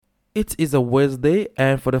It is a Wednesday,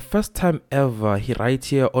 and for the first time ever, right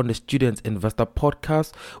here on the Student Investor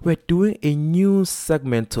Podcast, we're doing a new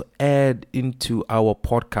segment to add into our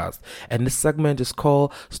podcast. And this segment is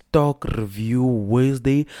called Stock Review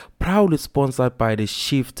Wednesday, proudly sponsored by the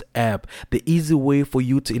Shift app, the easy way for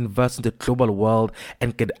you to invest in the global world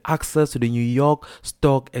and get access to the New York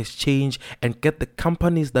Stock Exchange and get the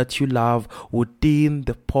companies that you love within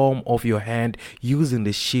the palm of your hand using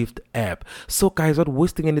the Shift app. So guys, not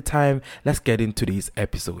wasting any time, let's get into this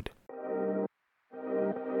episode.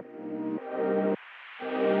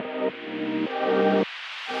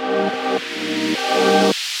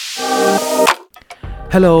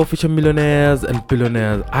 Hello future millionaires and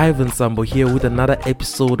billionaires, Ivan Sambo here with another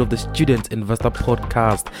episode of the Student Investor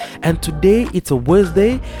Podcast, and today it's a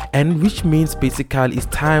Wednesday, and which means basically it's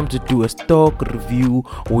time to do a stock review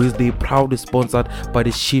Wednesday, proudly sponsored by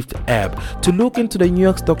the Shift app, to look into the New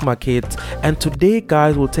York stock market. And today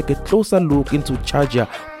guys, we'll take a closer look into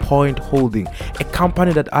ChargerPoint Holdings, a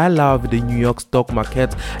company that I love in the New York stock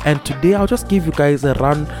market. And today I'll just give you guys a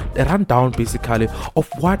rundown basically of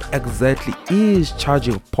what exactly is ChargerPoint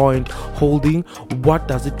Holdings, what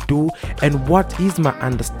does it do, and what is my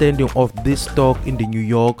understanding of this stock in the New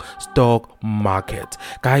York stock market.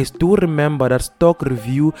 Guys, do remember that stock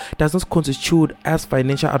review does not constitute as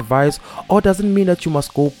financial advice, or doesn't mean that you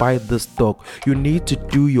must go buy the stock. You need to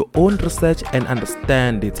do your own research and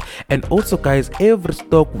understand it. And also guys, every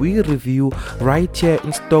stock we review right here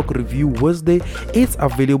in Stock Review Wednesday is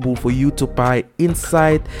available for you to buy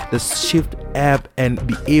inside the Shift app and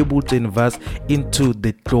be able to invest into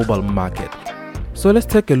the global market. So let's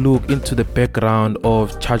take a look into the background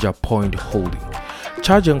of ChargerPoint Holdings.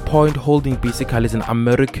 ChargerPoint Holdings basically is an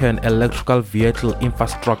American electrical vehicle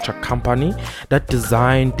infrastructure company that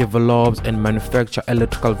designs, develops, and manufactures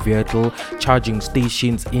electrical vehicle charging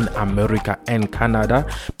stations in America and Canada.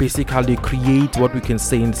 Basically, create what we can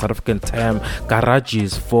say in South African term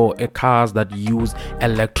garages for cars that use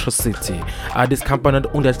electricity. This company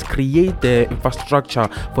not only has create the infrastructure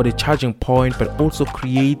for the charging point, but also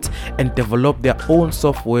create and develop their own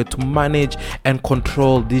software to manage and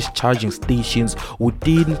control these charging stations within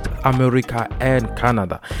America and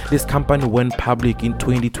Canada. This company went public in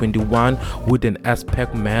 2021 with an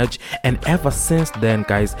SPAC merge, and ever since then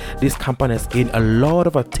guys, this company has gained a lot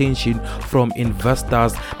of attention from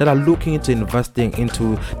investors that are looking into investing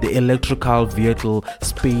into the electrical vehicle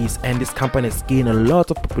space. And this company has gained a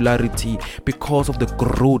lot of popularity because of the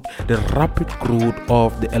growth, the rapid growth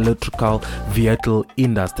of the electrical vehicle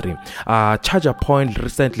industry. ChargerPoint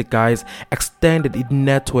recently guys extended its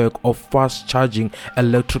network of fast charging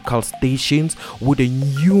electrical stations with a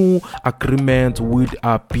new agreement with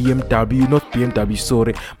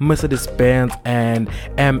Mercedes-Benz and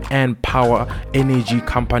MN Power Energy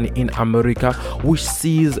Company in America, which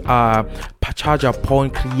sees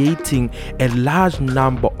ChargerPoint creating a large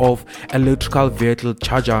number of electrical vehicle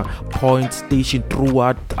charger point stations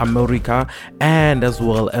throughout America and as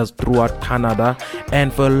well as throughout Canada.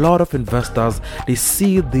 And for a lot of investors, they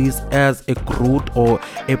see this as a growth or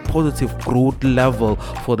a positive growth level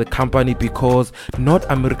for the company, because North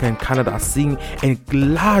America and Canada are seeing a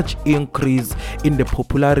large increase in the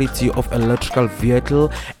popularity of electrical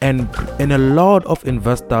vehicle, and a lot of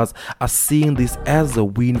investors are seeing this as a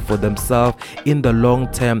win for themselves in the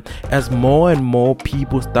long term, as more and more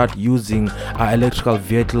people start using electrical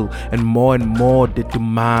vehicle, and more the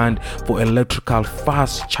demand for electrical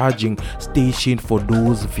fast charging station for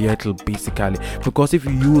those vehicles basically. Because if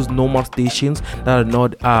you use normal stations that are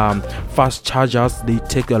not fast chargers, they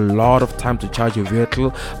take a lot of time to charge a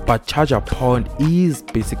vehicle. But ChargerPoint is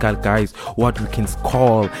basically guys what we can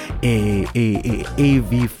call a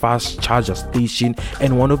AV fast charger station,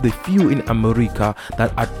 and one of the few in America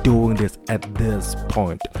that are doing this at this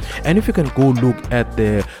point. And if you can go look at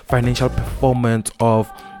the financial performance of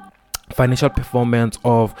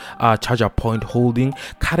ChargerPoint Holdings,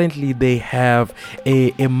 currently they have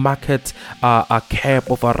a market cap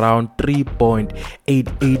of around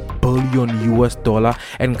 $3.88 billion,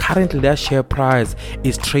 and currently their share price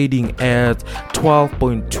is trading at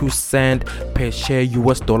 12.2 cents per share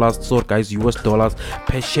US dollars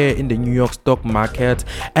per share in the New York stock market.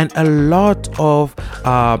 And a lot of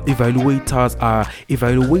evaluators are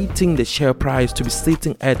evaluating the share price to be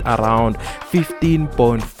sitting at around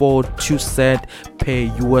 15.42 cents per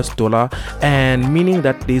US dollar, and meaning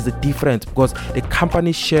that there's a difference because the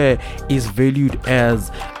company share is valued as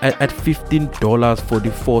at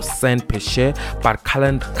 $15.44 per share, but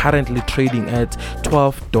currently trading at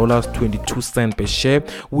 $12.22 per share,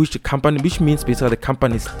 which means basically the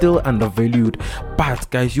company is still undervalued. But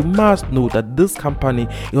guys, you must know that this company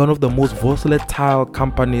is one of the most volatile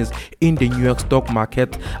companies in the New York stock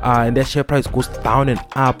market, and their share price goes down and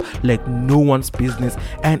up like no one's business,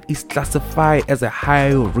 and is classified as a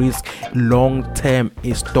high risk long-term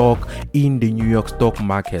stock in the New York stock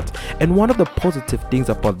market. And one of the positive things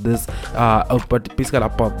about this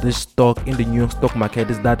about this stock in the New York stock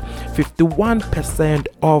market is that 51%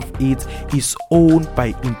 of it is owned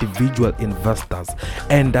by individual investors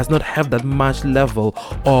and does not have that much level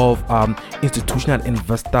of institutional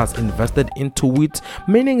investors invested into it,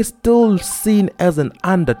 meaning it's still seen as an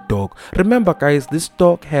underdog. Remember guys, this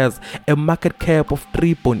stock has a market cap of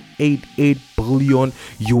 3.88 billion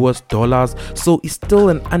US dollars, so it's still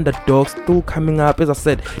an underdog, still coming up. As I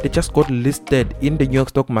said, they just got listed in the New York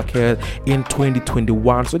stock market in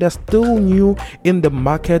 2021, so they're still new in the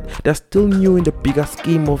market, they're still new in the bigger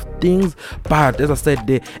scheme of things. But as I said,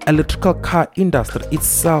 the electrical car industry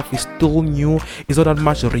itself is still new, it's not that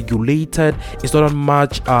much regulated, it's not that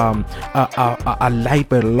much alike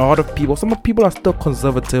by a lot of people. Some people are still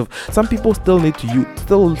conservative, some people still need to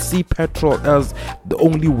still see petrol as the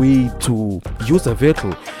only way to use a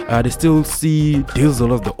vehicle, they still see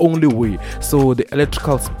diesel as the only way. So the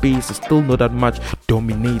electrical space is still not that much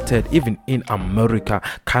dominated, even in America,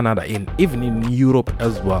 Canada, and even in Europe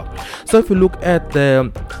as well. So if you look at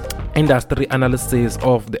the industry analysis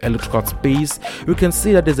of the electrical space, you can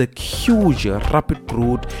see that there's a huge rapid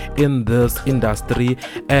growth in this industry,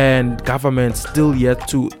 and government still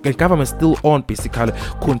on basically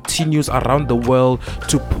continues around the world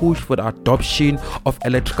to push for the adoption of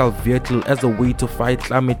electrical vehicle as a way to fight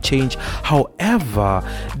climate change. However,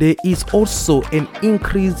 there is also an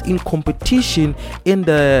increase in competition in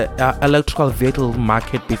the electrical vehicle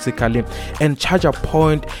market basically, and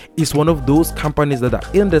ChargerPoint is one of those companies that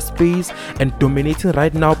are in the space and dominating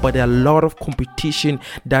right now, but there are a lot of competition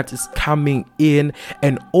that is coming in,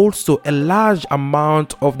 and also a large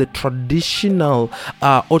amount of the traditional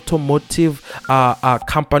automotive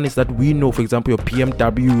companies that we know, for example your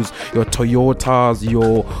BMWs, your Toyotas,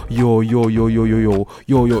 your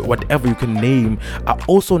whatever you can name, are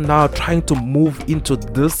also now trying to move into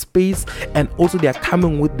this space, and also they are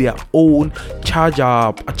coming with their own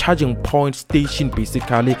charging point station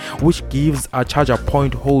basically, which gives a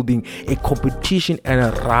ChargerPoint Holdings a competition and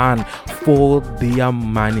a run for their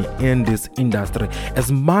money in this industry.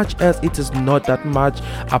 As much as it is not that much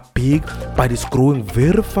big, but it's growing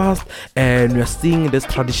very fast, and we're seeing these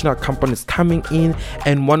traditional companies coming in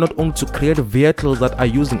and want not only to create vehicles that are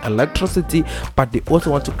using electricity, but they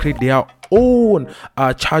also want to create their own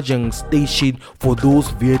charging station for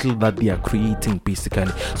those vehicles that they are creating basically.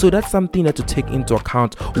 So that's something that to take into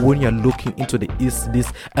account when you're looking into this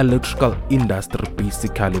electrical industry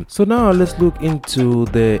basically. So now let's look into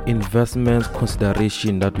the investment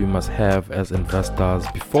consideration that we must have as investors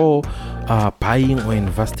before buying or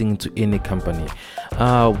investing into any company.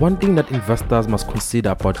 One thing that investors must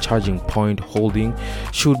consider about ChargerPoint Holding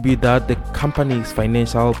should be that the company's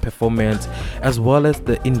financial performance as well as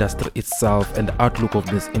the industry itself and the outlook of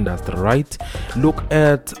this industry, right? Look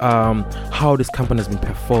at how this company has been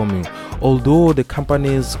performing. Although the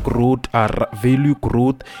company's growth, value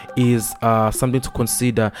growth is something to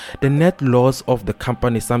consider, the net loss of the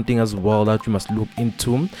company is something as well that you must look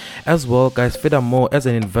into as well, guys. Furthermore, as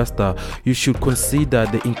an investor, you should consider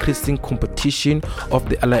the increasing competition of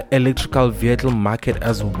the electrical vehicle market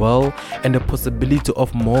as well, and the possibility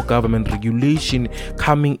of more government regulation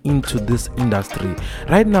coming into this industry.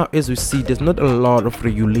 Right now, as we see, there's not a lot of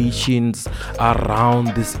regulations around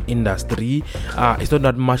this industry. It's not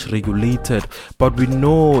that much regulated, but we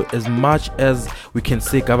know as much as we can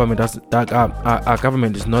say government is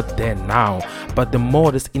not there now, but the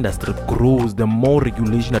more this industry grows, the more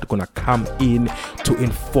regulation that's gonna come in to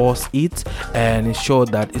enforce it and ensure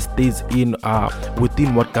that it stays in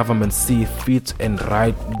within what governments see fit and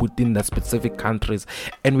right within the specific countries.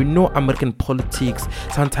 And we know American politics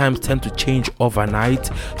sometimes tend to change overnight,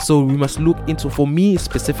 so we must look into, for me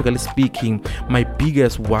specifically speaking, my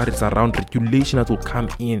biggest worries around regulation that will come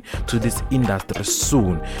in to this industry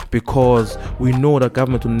soon, because we know the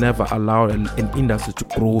government will never allow an industry to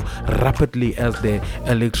grow rapidly as the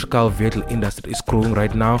electrical vehicle industry is growing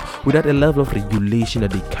right now without a level of regulation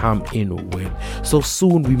that they come in with. So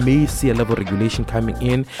soon we may see a level of regulation coming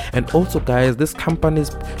in. And also, guys, this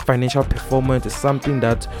company's financial performance is something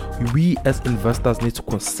that we as investors need to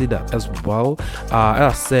consider as well. As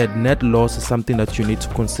I said, net loss is something that you need to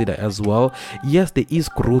consider as well. Yes, there is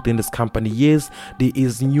growth in this company. Yes, there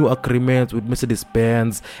is new agreements with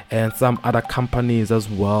Mercedes-Benz and some other companies as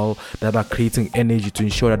well that are creating energy to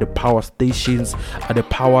ensure that the power stations, the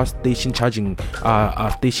power station charging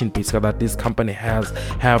station basically that this company has,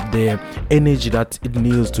 have the energy that it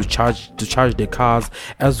needs to charge their cars,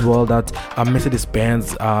 as well that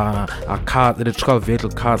Mercedes-Benz cars, electrical vehicle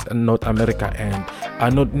cars in North America and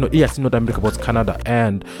North America, but Canada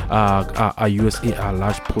and USA, a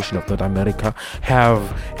large portion of North America, have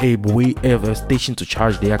a station to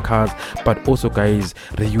charge their cars. But also, guys,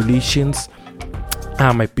 regulations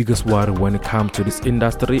are my biggest worry when it comes to this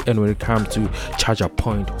industry and when it comes to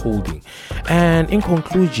ChargerPoint Holding. And in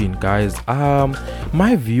conclusion, guys,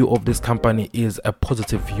 my view of this company is a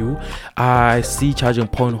positive view. I see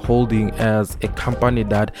ChargerPoint Holding as a company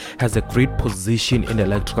that has a great position in the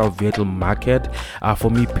electrical vehicle market. For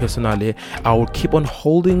me personally, I will keep on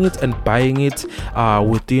holding it and buying it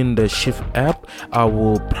within the Shift app. I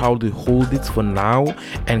will probably hold it for now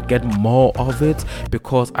and get more of it,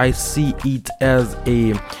 because I see it as a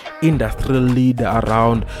industrial leader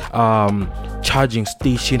around charging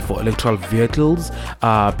station for electrical vehicles,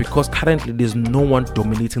 because currently there's no one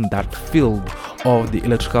dominating that field of the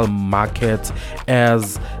electrical market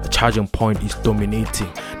as ChargerPoint is dominating.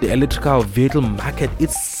 The electrical vehicle market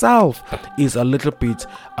itself is a little bit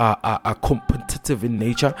competitive in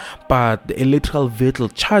nature, but the electrical vehicle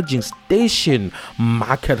charging station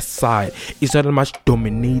market side is not much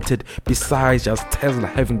dominated, besides just Tesla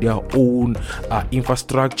having their own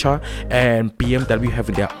infrastructure and BMW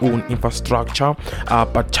having their own infrastructure.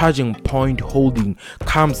 But ChargerPoint Holding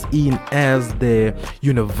comes in as the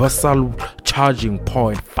universal charging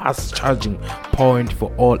point, fast charging point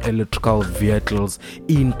for all electrical vehicles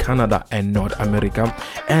in Canada and North America.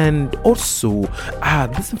 And also,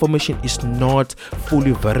 this information is not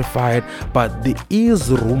fully verified, but there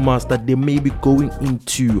is rumors that they may be going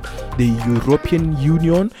into the European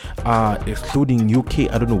Union, excluding UK.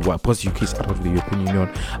 I don't know why, because UK is out of the European Union,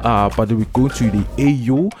 but they will go to the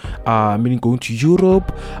AU, meaning going to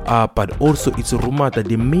Europe. But also, it's a rumor that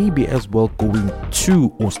they may be as well going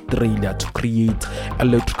to Australia to create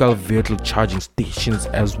electrical vehicle charging stations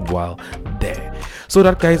as well there. So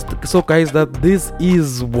guys, that this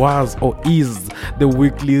is the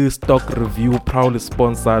weekly stock review, proudly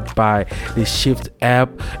sponsored by the Shift app,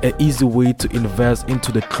 an easy way to invest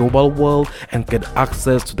into the global world and get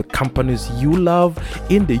access to the companies you love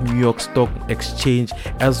in the New York Stock Exchange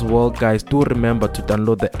as well. Guys, do remember to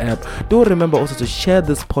download the app. Do remember also to share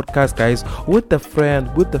this podcast, guys, with a friend,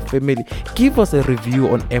 with the family. Give us a review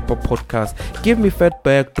on Apple Podcasts. Give me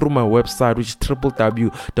feedback through my website, which is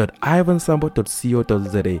www.ivansambo.co.za.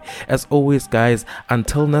 As always, guys,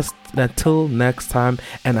 until next time,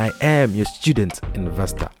 and I am your student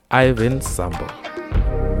investor, Ivan Sambo.